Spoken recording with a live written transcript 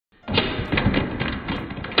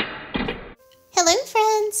Hello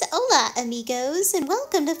friends, hola amigos, and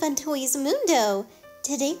welcome to Fun Toys Mundo.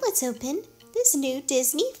 Today let's open this new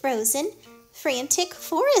Disney Frozen Frantic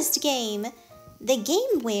Forest game. The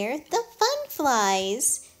game where the fun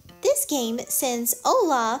flies. This game sends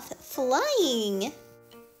Olaf flying.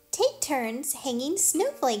 Take turns hanging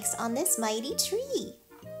snowflakes on this mighty tree.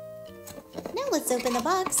 Now let's open the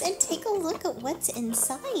box and take a look at what's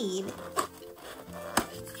inside.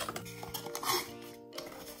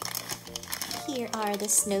 Here are the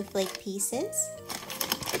snowflake pieces.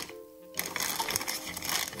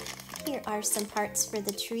 Here are some parts for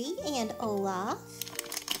the tree and Olaf.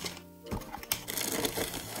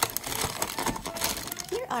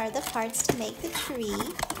 Here are the parts to make the tree.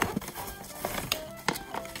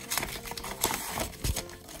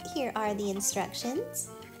 Here are the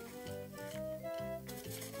instructions.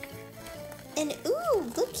 And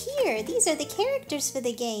ooh, look here! These are the characters for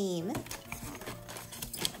the game.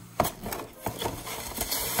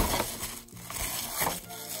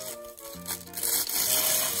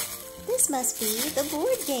 This must be the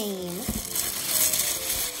board game.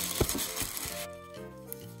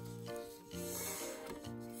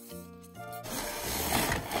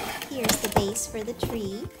 Here's the base for the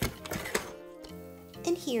tree.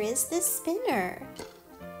 And here is the spinner.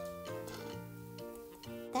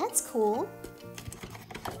 That's cool.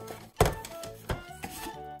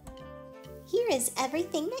 Here is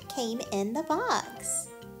everything that came in the box.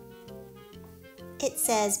 It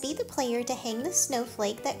says, be the player to hang the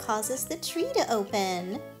snowflake that causes the tree to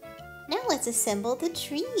open. Now let's assemble the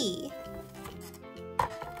tree.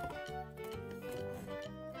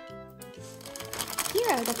 Here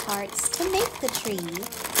are the parts to make the tree.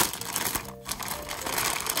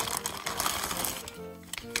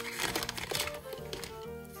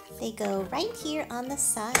 They go right here on the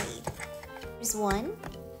side. There's 1,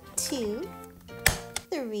 2,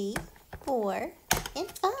 3, 4,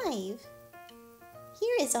 and 5.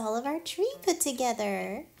 Here is all of our tree put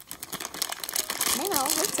together. Now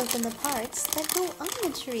let's open the parts that go on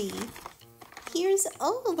the tree. Here's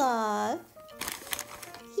Olaf.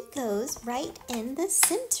 He goes right in the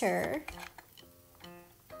center.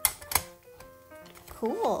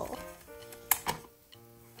 Cool.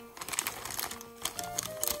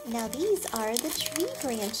 Now these are the tree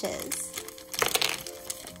branches.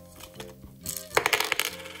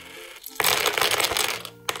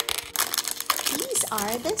 These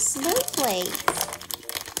are the snowflakes.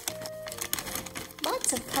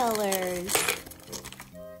 Lots of colors.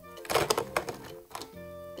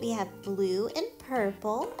 We have blue and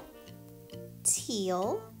purple,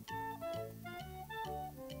 teal,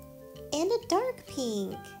 and a dark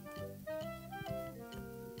pink.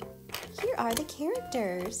 Here are the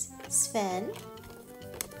characters: Sven,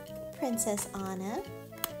 Princess Anna,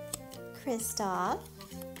 Kristoff,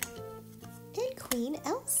 and Queen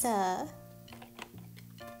Elsa.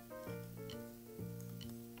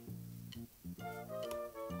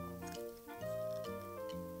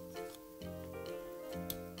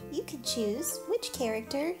 You can choose which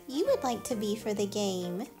character you would like to be for the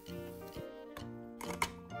game.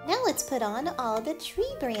 Now let's put on all the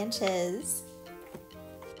tree branches.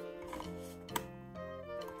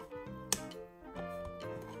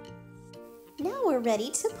 Now we're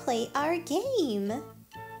ready to play our game.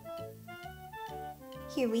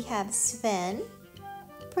 Here we have Sven,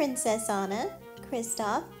 Princess Anna,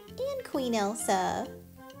 Kristoff, and Queen Elsa.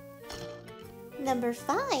 Number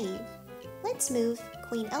 5. Let's move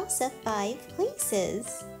Queen Elsa 5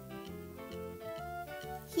 places.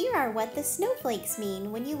 Here are what the snowflakes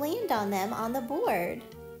mean when you land on them on the board.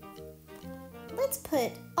 Let's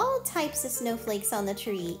put all types of snowflakes on the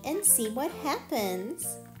tree and see what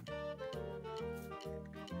happens.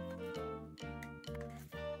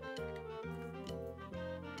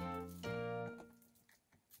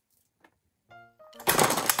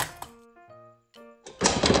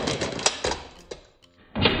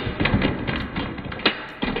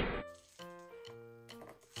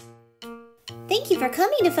 Thank you for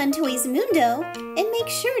coming to Fun Toys Mundo, and make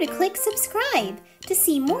sure to click subscribe to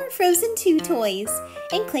see more Frozen 2 toys,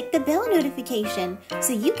 and click the bell notification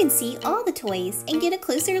so you can see all the toys and get a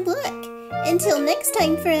closer look. Until next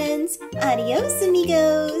time friends, adios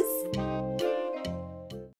amigos!